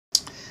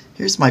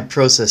Here's my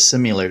process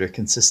simulator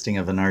consisting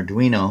of an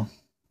Arduino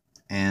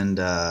and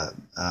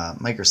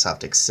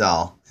Microsoft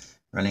Excel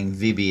running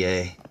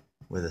VBA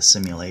with a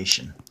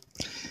simulation.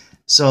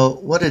 So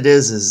what it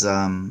is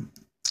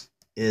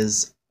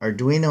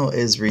Arduino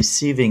is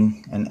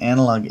receiving an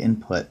analog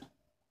input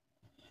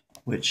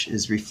which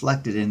is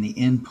reflected in the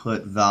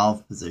input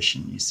valve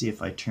position. You see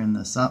if I turn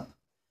this up,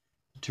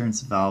 it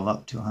turns the valve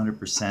up to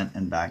 100%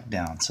 and back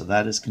down. So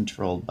that is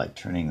controlled by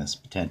turning this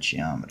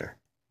potentiometer.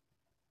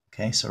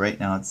 Okay, so right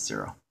now it's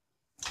 0.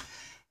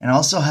 And I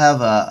also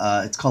have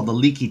it's called the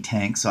leaky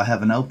tank, so I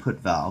have an output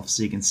valve,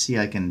 so you can see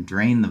I can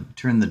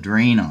turn the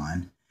drain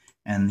on,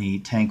 and the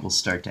tank will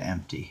start to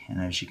empty.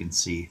 And as you can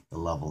see, the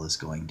level is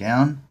going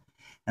down,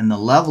 and the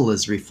level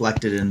is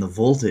reflected in the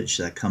voltage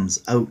that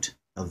comes out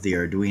of the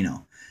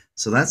Arduino.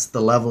 So that's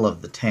the level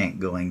of the tank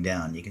going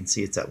down. You can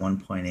see it's at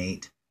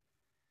 1.8.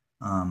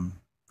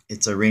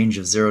 It's a range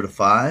of 0 to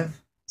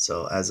 5,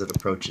 so as it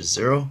approaches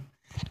 0,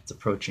 it's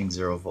approaching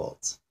 0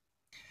 volts.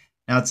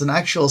 Now it's an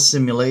actual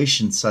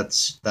simulation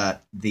such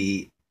that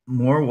the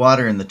more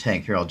water in the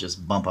tank, here I'll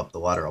just bump up the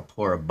water, I'll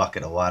pour a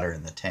bucket of water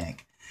in the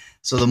tank.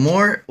 So the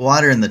more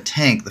water in the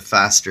tank, the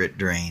faster it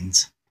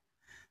drains.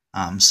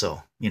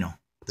 So,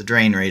 the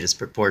drain rate is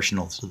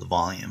proportional to the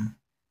volume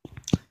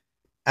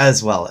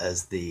as well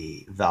as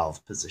the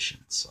valve position.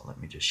 So let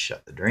me just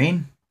shut the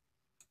drain.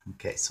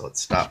 Okay, so it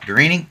stopped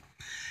draining.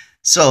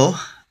 So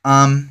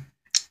the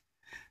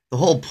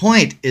whole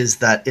point is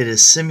that it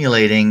is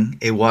simulating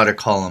a water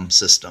column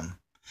system.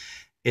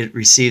 It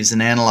receives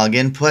an analog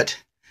input,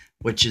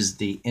 which is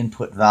the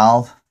input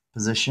valve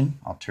position.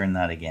 I'll turn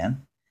that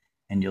again,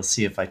 and you'll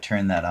see if I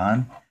turn that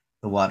on,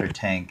 the water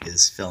tank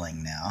is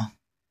filling now,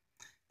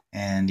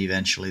 and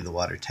eventually the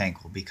water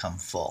tank will become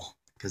full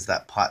because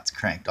that pot's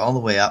cranked all the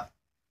way up.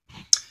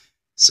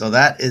 So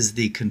that is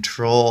the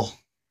control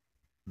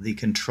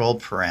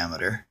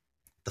parameter,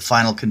 the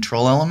final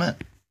control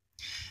element.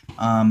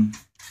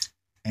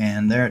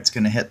 And there it's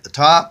going to hit the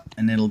top,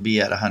 and it'll be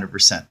at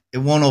 100%. It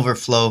won't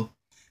overflow.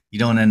 You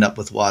don't end up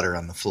with water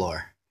on the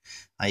floor.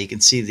 You can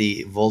see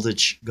the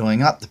voltage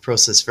going up. The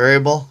process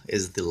variable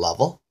is the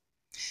level,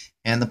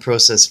 and the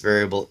process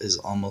variable is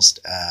almost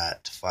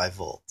at 5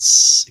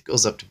 volts. It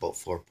goes up to about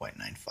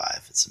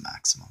 4.95. It's the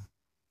maximum.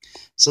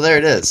 So there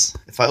it is.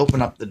 If I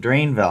open up the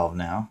drain valve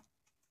now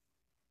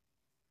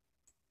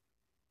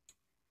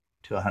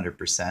to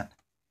 100%,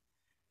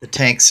 the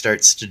tank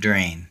starts to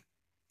drain.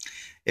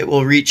 It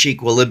will reach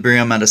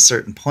equilibrium at a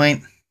certain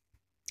point.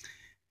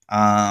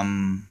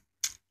 I'm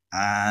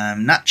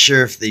not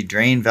sure if the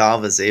drain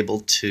valve is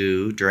able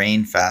to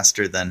drain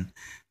faster than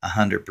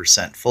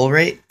 100% fill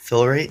rate.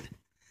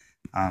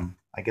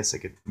 I guess I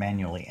could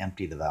manually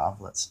empty the valve.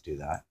 Let's do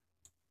that.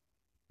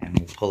 And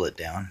we'll pull it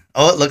down.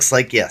 Oh, it looks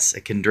like, yes,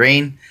 it can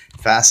drain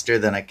faster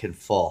than it can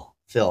fill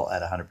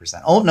at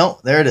 100%. Oh, no,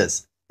 there it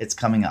is. It's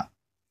coming up.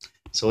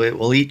 So it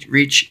will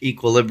reach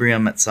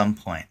equilibrium at some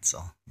point.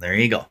 So there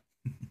you go.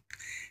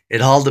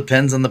 It all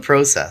depends on the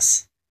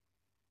process.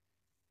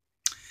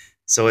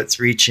 So it's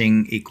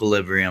reaching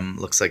equilibrium.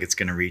 Looks like it's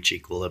going to reach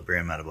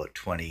equilibrium at about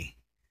 20,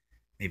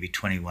 maybe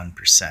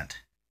 21%.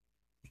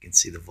 You can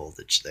see the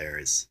voltage there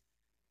is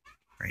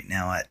right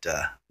now at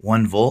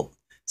 1 volt.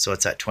 So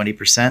it's at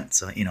 20%.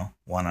 So,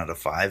 1 out of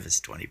 5 is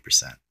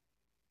 20%.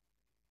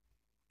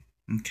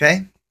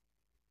 Okay.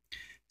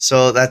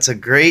 So that's a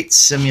great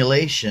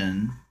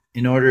simulation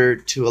in order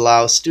to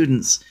allow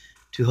students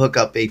to hook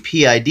up a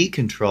PID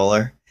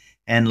controller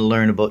and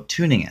learn about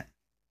tuning it.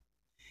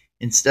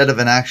 Instead of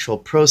an actual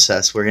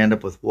process where you end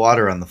up with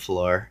water on the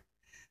floor,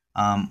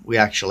 we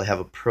actually have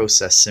a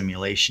process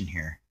simulation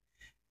here.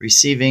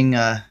 Receiving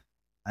an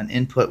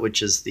input,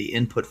 which is the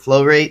input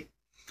flow rate,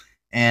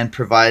 and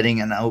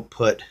providing an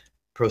output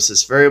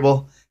process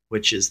variable,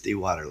 which is the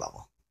water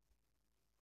level.